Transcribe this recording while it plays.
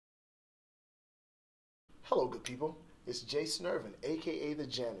Hello, good people. It's Jason Irvin, aka the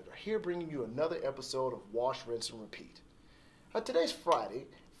Janitor, here bringing you another episode of Wash, Rinse, and Repeat. Today's Friday,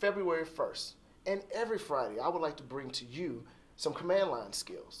 February 1st, and every Friday I would like to bring to you some command line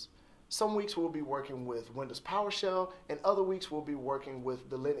skills. Some weeks we'll be working with Windows PowerShell, and other weeks we'll be working with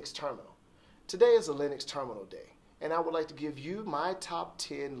the Linux terminal. Today is a Linux terminal day, and I would like to give you my top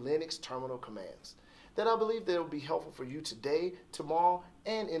 10 Linux terminal commands that I believe that will be helpful for you today, tomorrow,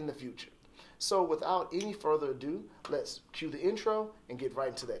 and in the future. So without any further ado, let's cue the intro and get right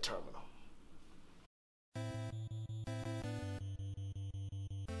into that terminal.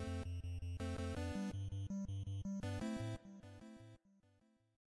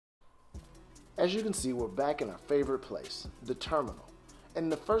 As you can see, we're back in our favorite place, the terminal.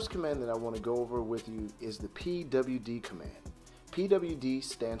 And the first command that I want to go over with you is the pwd command. pwd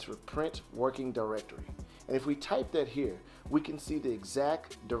stands for Print Working Directory. And if we type that here, we can see the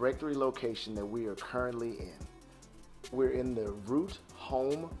exact directory location that we are currently in. We're in the root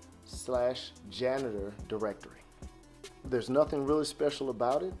home/janitor directory. There's nothing really special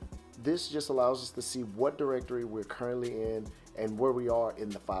about it. This just allows us to see what directory we're currently in and where we are in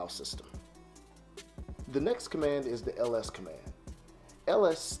the file system. The next command is the ls command.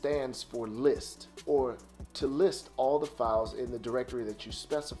 ls stands for list, or to list all the files in the directory that you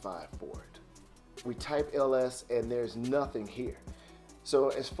specify for it. We type ls and there's nothing here. So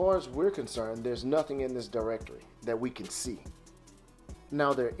as far as we're concerned, there's nothing in this directory that we can see.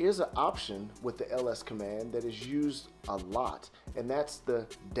 Now there is an option with the ls command that is used a lot, and that's the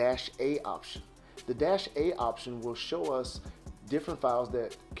 -a option. The -a option will show us different files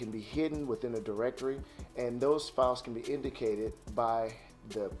that can be hidden within a directory, and those files can be indicated by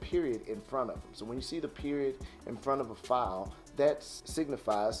the period in front of them. So when you see the period in front of a file, that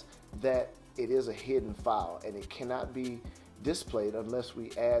signifies that it is a hidden file and it cannot be displayed unless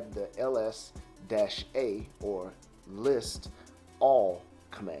we add the ls-a or list all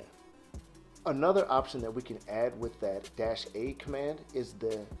command. Another option that we can add with that -a command is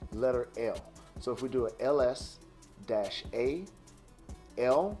the letter L. So if we do a ls-a,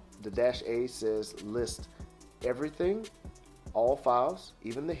 L, the -a says list everything, all files,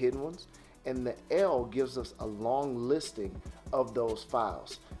 even the hidden ones, and the L gives us a long listing of those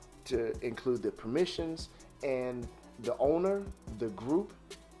files to include the permissions and the owner, the group,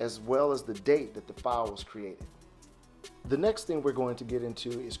 as well as the date that the file was created. The next thing we're going to get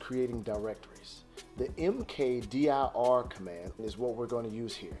into is creating directories. The mkdir command is what we're going to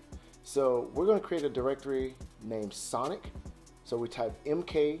use here. So we're going to create a directory named Sonic. So we type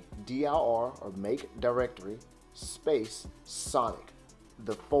mkdir, or make directory, space Sonic,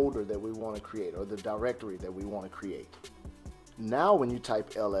 the folder that we want to create, or the directory that we want to create. Now when you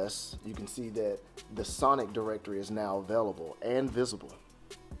type ls, you can see that the Sonic directory is now available and visible.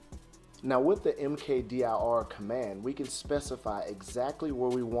 Now with the mkdir command, we can specify exactly where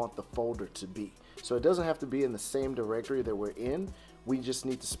we want the folder to be. So it doesn't have to be in the same directory that we're in, we just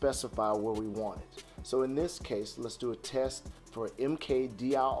need to specify where we want it. So in this case, let's do a test for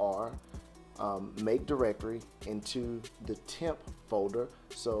mkdir make directory into the temp folder,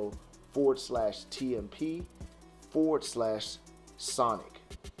 so /tmp/Sonic.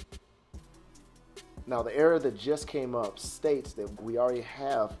 Now the error that just came up states that we already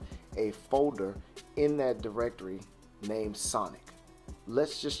have a folder in that directory named Sonic.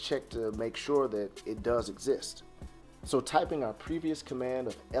 Let's just check to make sure that it does exist. So typing our previous command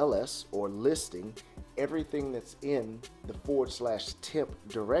of ls, or listing everything that's in the /temp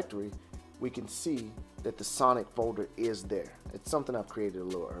directory, we can see that the Sonic folder is there. It's something I've created a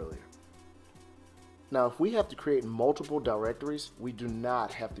little earlier. Now if we have to create multiple directories, we do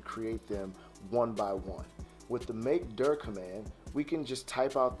not have to create them one by one. With the mkdir command, we can just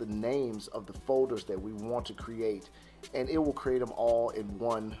type out the names of the folders that we want to create, and it will create them all in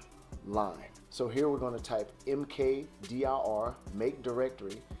one line. So here we're going to type mkdir make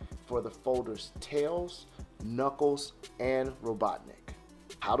directory for the folders Tails, Knuckles, and Robotnik.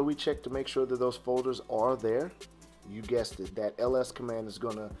 How do we check to make sure that those folders are there? You guessed it, that ls command is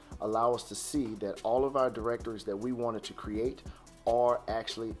going to allow us to see that all of our directories that we wanted to create are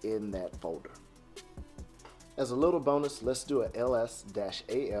actually in that folder. As a little bonus, let's do a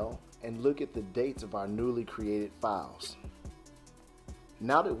ls-al and look at the dates of our newly created files.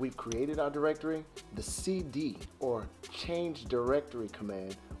 Now that we've created our directory, the cd, or change directory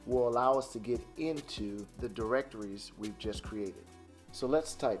command, will allow us to get into the directories we've just created. So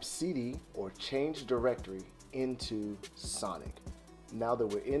let's type cd, or change directory, into Sonic. Now that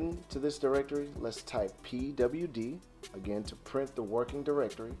we're into this directory, let's type pwd, again to print the working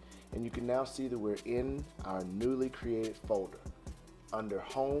directory, and you can now see that we're in our newly created folder under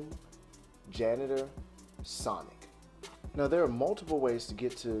Home, Janitor, Sonic. Now there are multiple ways to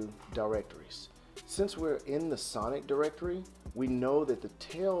get to directories. Since we're in the Sonic directory, we know that the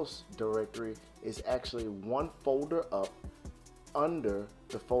Tails directory is actually one folder up under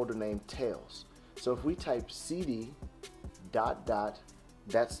the folder named Tails. So if we type cd ...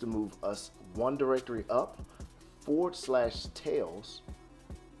 that's to move us one directory up /Tails,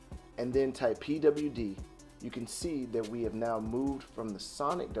 and then type pwd, you can see that we have now moved from the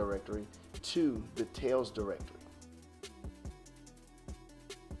Sonic directory to the Tails directory.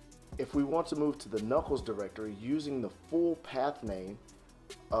 If we want to move to the Knuckles directory using the full path name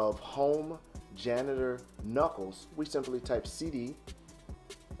of home janitor Knuckles, we simply type cd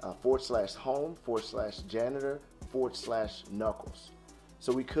 /home /janitor /Knuckles.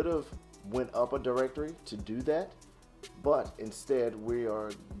 So we could have went up a directory to do that, but instead we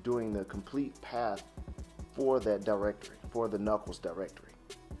are doing the complete path for that directory, for the Knuckles directory.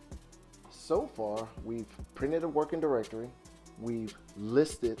 So far, we've printed a working directory, we've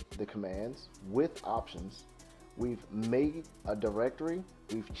listed the commands with options, we've made a directory,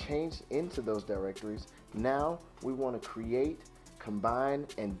 we've changed into those directories. Now we want to create, combine,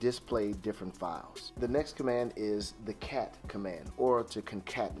 and display different files. The next command is the cat command, or to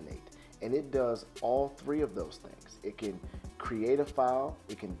concatenate, and it does all three of those things. It can create a file,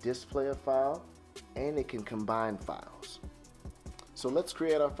 it can display a file, and it can combine files. So let's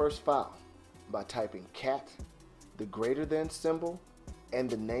create our first file by typing cat, the greater than symbol, and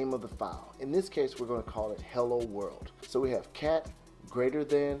the name of the file. In this case, we're going to call it hello world. So we have cat greater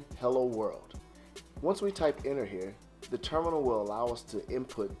than hello world. Once we type enter here, the terminal will allow us to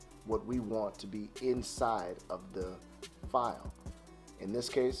input what we want to be inside of the file. In this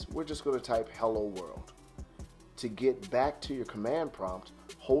case, we're just going to type hello world. To get back to your command prompt,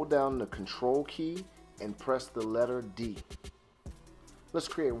 hold down the control key and press the letter D. Let's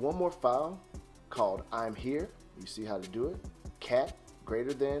create one more file called I'm here. You see how to do it. Cat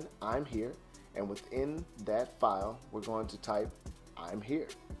greater than I'm here, and within that file we're going to type I'm here.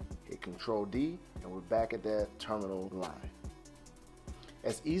 Hit control D and we're back at that terminal line.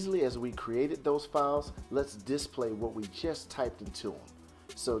 As easily as we created those files, let's display what we just typed into them.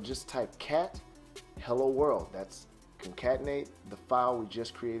 So just type cat hello world. That's concatenate the file we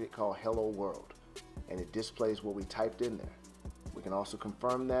just created called hello world, and it displays what we typed in there. We can also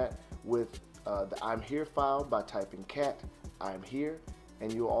confirm that with the I'm here file by typing cat I'm here,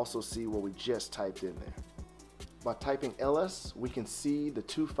 and you'll also see what we just typed in there. By typing ls, we can see the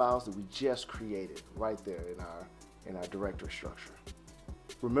two files that we just created right there in our directory structure.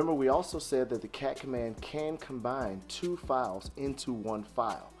 Remember, we also said that the cat command can combine two files into one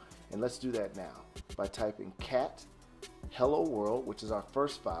file, and let's do that now by typing cat hello world, which is our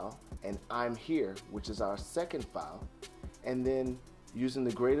first file, and I'm here, which is our second file, and then using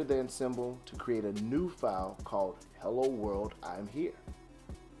the greater than symbol to create a new file called hello world I'm here.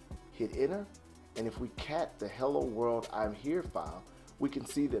 Hit enter, and if we cat the hello world I'm here file, we can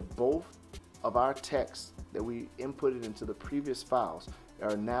see that both of our texts that we inputted into the previous files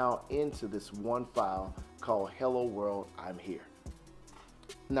are now into this one file called hello world I'm here.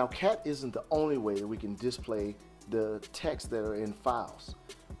 Now, cat isn't the only way that we can display the text that are in files.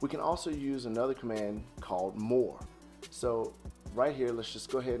 We can also use another command called more. So right here, let's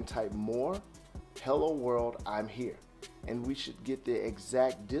just go ahead and type more hello world I'm here, and we should get the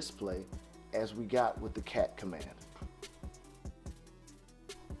exact display as we got with the cat command.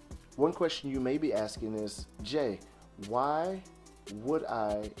 One question you may be asking is, Jay, why would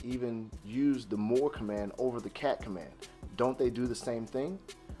I even use the more command over the cat command? Don't they do the same thing?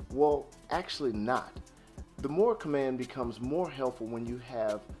 Well, actually not. The more command becomes more helpful when you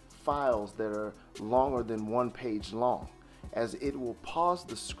have files that are longer than one page long, as it will pause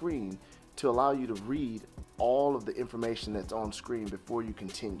the screen to allow you to read all of the information that's on screen before you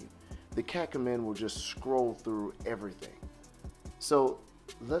continue. The cat command will just scroll through everything. So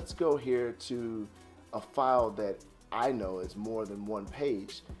let's go here to a file that I know is more than one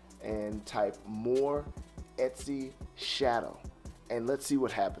page and type more Etsy shadow, and let's see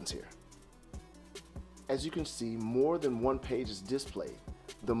what happens here. As you can see, more than one page is displayed.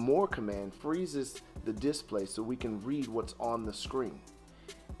 The more command freezes the display so we can read what's on the screen.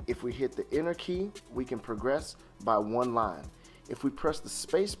 If we hit the enter key, we can progress by one line. If we press the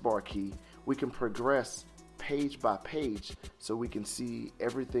spacebar key, we can progress page by page so we can see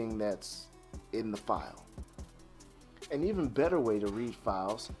everything that's in the file. An even better way to read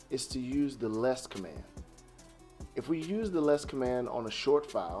files is to use the less command. If we use the less command on a short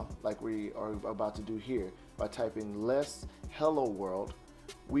file, like we are about to do here, by typing less hello world,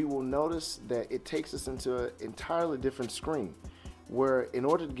 we will notice that it takes us into an entirely different screen. where in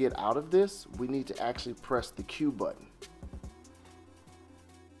order to get out of this, we need to actually press the Q button.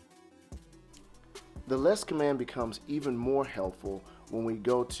 The less command becomes even more helpful when we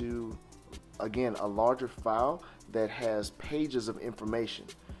go to, again, a larger file that has pages of information.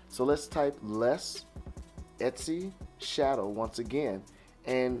 So let's type less etc shadow once again,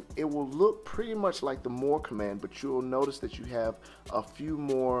 and it will look pretty much like the more command, but you'll notice that you have a few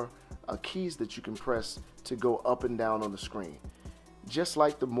more keys that you can press to go up and down on the screen. Just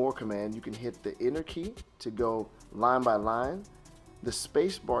like the more command, you can hit the enter key to go line by line, the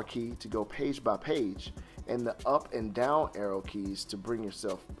space bar key to go page by page, and the up and down arrow keys to bring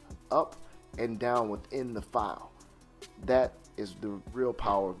yourself up and down within the file. That is the real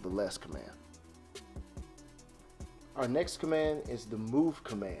power of the less command. Our next command is the move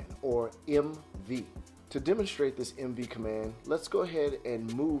command, or MV. To demonstrate this MV command, let's go ahead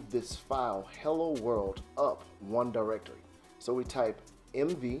and move this file hello world up one directory. So we type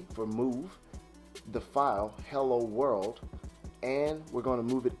MV for move, the file hello world, and we're going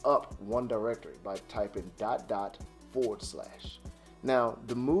to move it up one directory by typing .. Now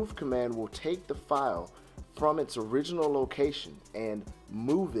the move command will take the file from its original location and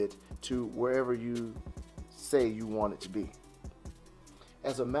move it to wherever you say you want it to be.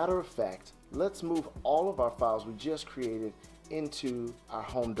 As a matter of fact, let's move all of our files we just created into our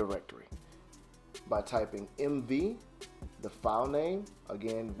home directory by typing MV, the file name.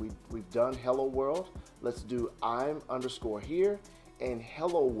 Again, we've done hello world. Let's do I'm_here and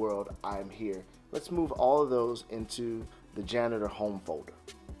hello world I'm here. Let's move all of those into the janitor home folder.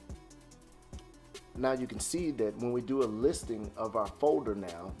 Now you can see that when we do a listing of our folder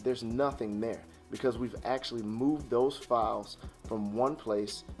now, there's nothing there because we've actually moved those files from one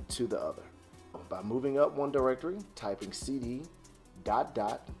place to the other. By moving up one directory, typing cd ...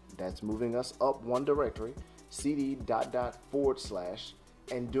 that's moving us up one directory, cd ...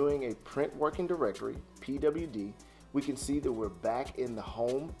 and doing a print working directory, pwd, we can see that we're back in the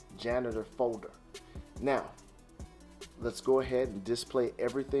home janitor folder. Now, let's go ahead and display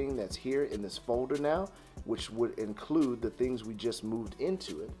everything that's here in this folder now, which would include the things we just moved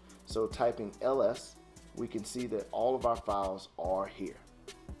into it. So typing ls, we can see that all of our files are here.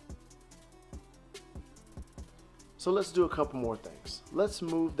 So let's do a couple more things. Let's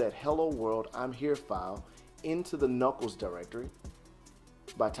move that hello world I'm here file into the knuckles directory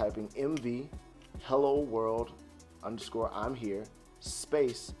by typing mv hello world _I'm here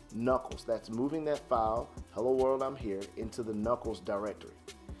space knuckles. That's moving that file hello world I'm here into the knuckles directory.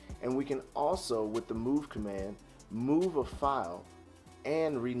 And we can also, with the move command, move a file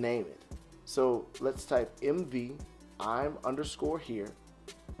and rename it. So let's type mv I'm_here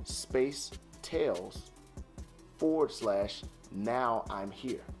space tails / now I'm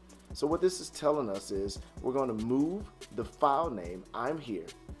here. So what this is telling us is we're going to move the file name I'm here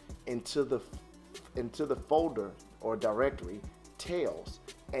into the folder or directory tails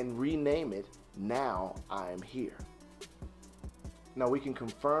and rename it now I'm here. Now we can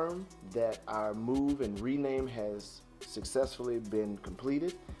confirm that our move and rename has successfully been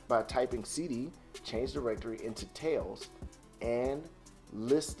completed by typing cd change directory into tails and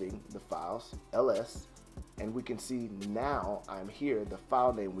listing the files ls, and we can see now I'm here, the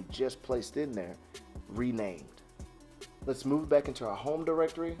file name we just placed in there, renamed. Let's move back into our home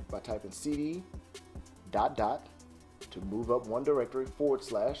directory by typing cd ... to move up one directory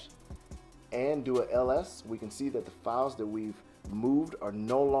 / and do a ls. We can see that the files that we've moved are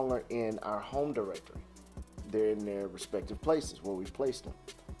no longer in our home directory. They're in their respective places where we've placed them.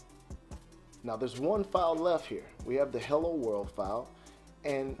 Now there's one file left here. We have the hello world file,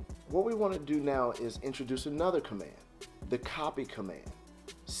 and what we want to do now is introduce another command, the copy command,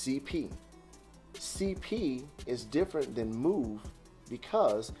 cp. cp is different than move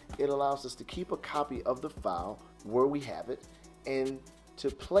because it allows us to keep a copy of the file where we have it and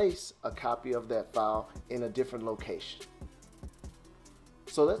to place a copy of that file in a different location.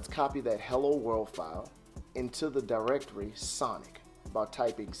 So let's copy that hello world file into the directory Sonic by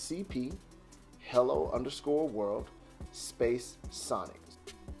typing cp hello_world space Sonic.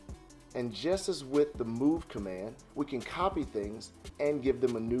 And just as with the move command, we can copy things and give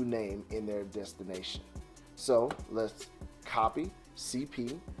them a new name in their destination. So let's copy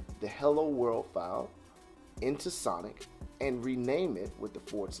cp the hello world file into Sonic and rename it with the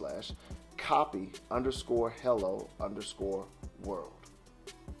 / copy _hello_world.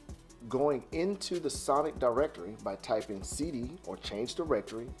 Going into the Sonic directory by typing cd or change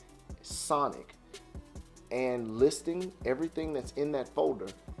directory Sonic and listing everything that's in that folder,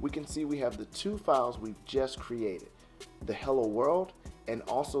 we can see we have the two files we've just created, the hello world and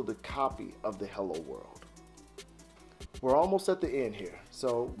also the copy of the hello world. We're almost at the end here.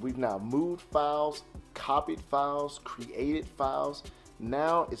 So we've now moved files, copied files, created files.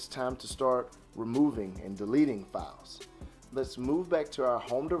 Now it's time to start removing and deleting files. Let's move back to our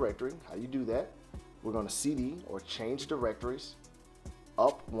home directory. How do you do that? We're going to cd or change directories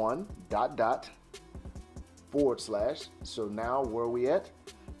up1 ... /. So now where are we at?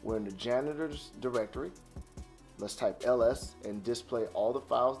 We're in the janitor's directory. Let's type ls and display all the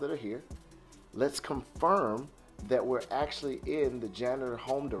files that are here. Let's confirm that we're actually in the janitor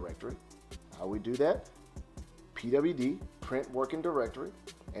home directory. How we do that? pwd print working directory,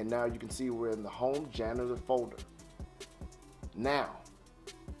 and now you can see we're in the home janitor folder. Now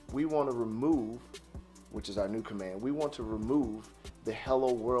we want to remove, which is our new command, we want to remove the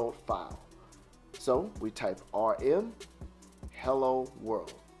hello world file. So we type rm hello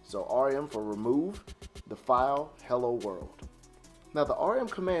world. So rm for remove the file hello world. Now the rm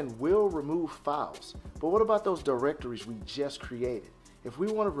command will remove files, but what about those directories we just created? If we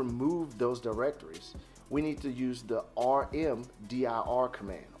want to remove those directories, we need to use the rmdir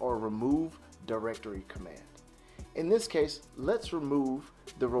command, or remove directory command. In this case, let's remove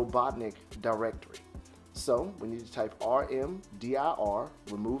the Robotnik directory. So we need to type rmdir,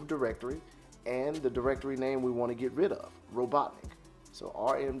 remove directory, and the directory name we want to get rid of, Robotnik. So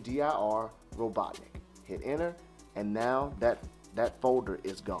rmdir Robotnik. Hit enter, and now that folder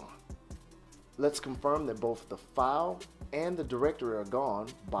is gone. Let's confirm that both the file and the directory are gone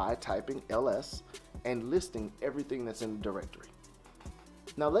by typing ls and listing everything that's in the directory.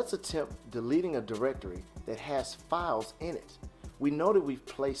 Now let's attempt deleting a directory that has files in it. We know that we've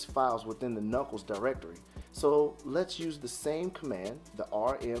placed files within the knuckles directory, so let's use the same command, the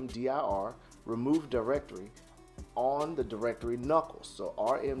rmdir remove directory, on the directory knuckles. So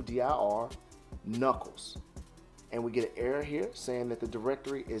rmdir knuckles. And we get an error here saying that the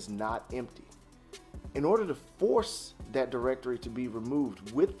directory is not empty. In order to force that directory to be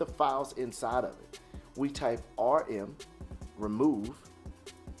removed with the files inside of it, we type rm remove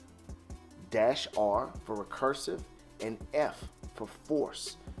 -r for recursive and f for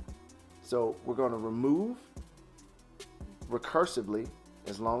force. So we're going to remove recursively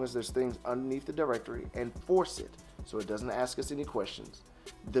as long as there's things underneath the directory, and force it so it doesn't ask us any questions,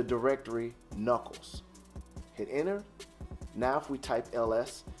 the directory knuckles. Hit enter. Now if we type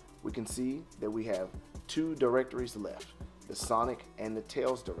ls, we can see that we have two directories left, the Sonic and the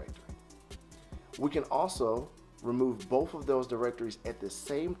Tails directory. We can also remove both of those directories at the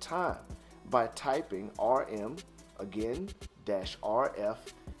same time by typing rm again -rf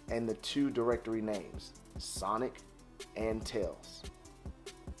and the two directory names, Sonic and Tails.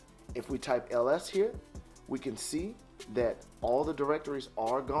 If we type ls here, we can see that all the directories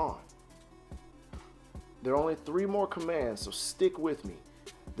are gone. There are only 3 more commands, so stick with me.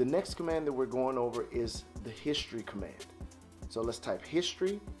 The next command that we're going over is the history command. So let's type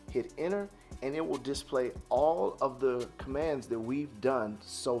history, hit enter, and it will display all of the commands that we've done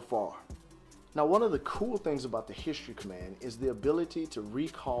so far. Now, one of the cool things about the history command is the ability to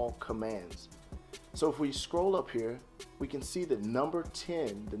recall commands. So if we scroll up here, we can see that number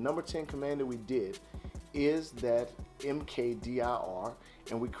 10, the number 10 command that we did is that mkdir,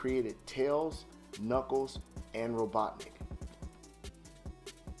 and we created Tails, Knuckles, and Robotnik.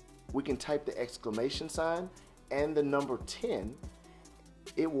 We can type the exclamation sign and the number 10.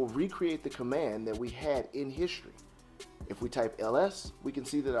 It will recreate the command that we had in history. If we type ls, we can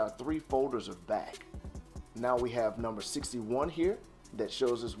see that our 3 folders are back. Now we have number 61 here that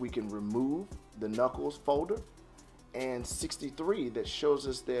shows us we can remove the Knuckles folder, and 63 that shows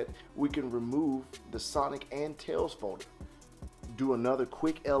us that we can remove the Sonic and Tails folder. Do another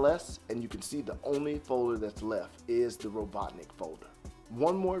quick ls and you can see the only folder that's left is the Robotnik folder.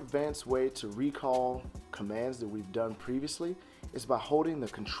 One more advanced way to recall commands that we've done previously is by holding the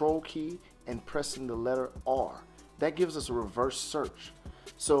control key and pressing the letter R. That gives us a reverse search.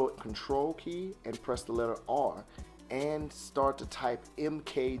 So control key and press the letter R and start to type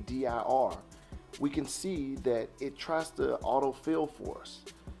mkdir. We can see that it tries to autofill for us.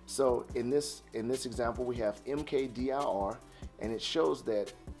 So in this example, we have mkdir, and it shows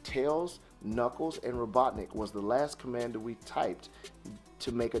that Tails, Knuckles, and Robotnik was the last command that we typed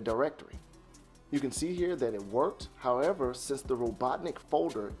to make a directory. You can see here that it worked. However, since the Robotnik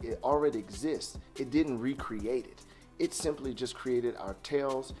folder it already exists, it didn't recreate it. It simply just created our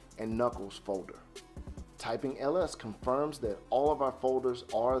Tails and Knuckles folder. Typing ls confirms that all of our folders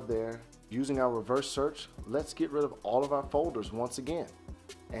are there. Using our reverse search, let's get rid of all of our folders once again.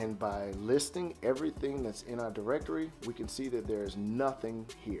 And by listing everything that's in our directory, we can see that there is nothing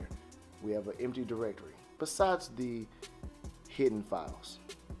here. We have an empty directory, besides the hidden files.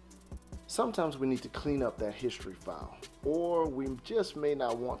 Sometimes we need to clean up that history file, or we just may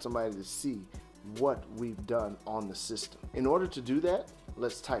not want somebody to see what we've done on the system. In order to do that,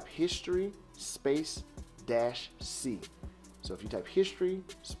 let's type history space -C. So if you type history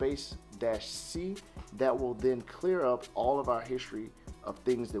space -C, that will then clear up all of our history of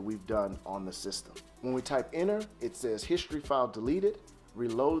things that we've done on the system. When we type enter, it says history file deleted,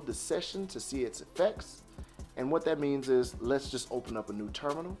 reload the session to see its effects. And what that means is, let's just open up a new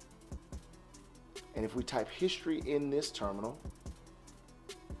terminal. And if we type history in this terminal,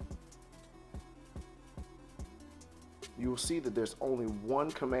 you will see that there's only one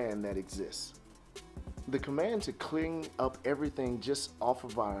command that exists. The command to clean up everything just off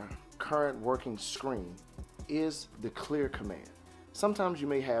of our current working screen is the clear command. Sometimes you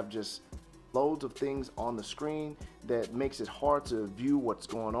may have just loads of things on the screen that makes it hard to view what's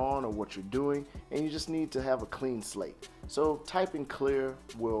going on or what you're doing, and you just need to have a clean slate. So typing clear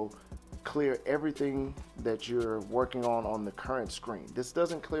will clear everything that you're working on the current screen. This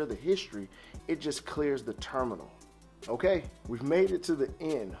doesn't clear the history, it just clears the terminal. Okay, we've made it to the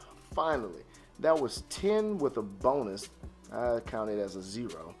end, finally. That was 10 with a bonus. I count it as a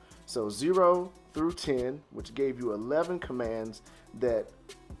 0. So 0 through 10, which gave you 11 commands that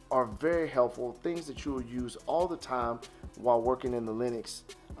are very helpful, things that you will use all the time while working in the Linux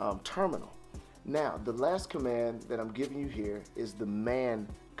terminal. Now, the last command that I'm giving you here is the man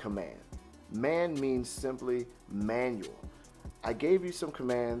command. Man means simply manual. I gave you some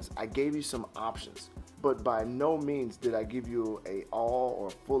commands, I gave you some options, but by no means did I give you a all or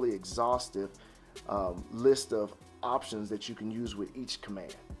fully exhaustive list of options that you can use with each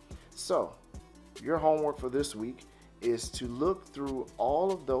command. So your homework for this week is to look through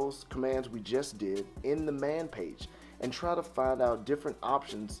all of those commands we just did in the man page and try to find out different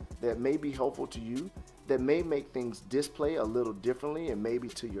options that may be helpful to you, that may make things display a little differently and maybe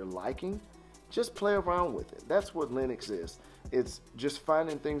to your liking. Just play around with it. That's what Linux is. It's just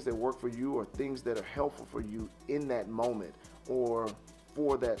finding things that work for you or things that are helpful for you in that moment or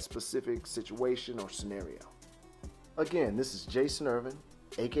for that specific situation or scenario. Again, this is Jason Irvin,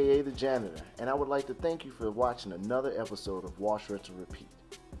 aka the Janitor, and I would like to thank you for watching another episode of Wash, Rinse, and Repeat.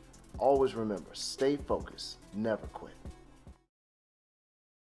 Always remember, stay focused, never quit.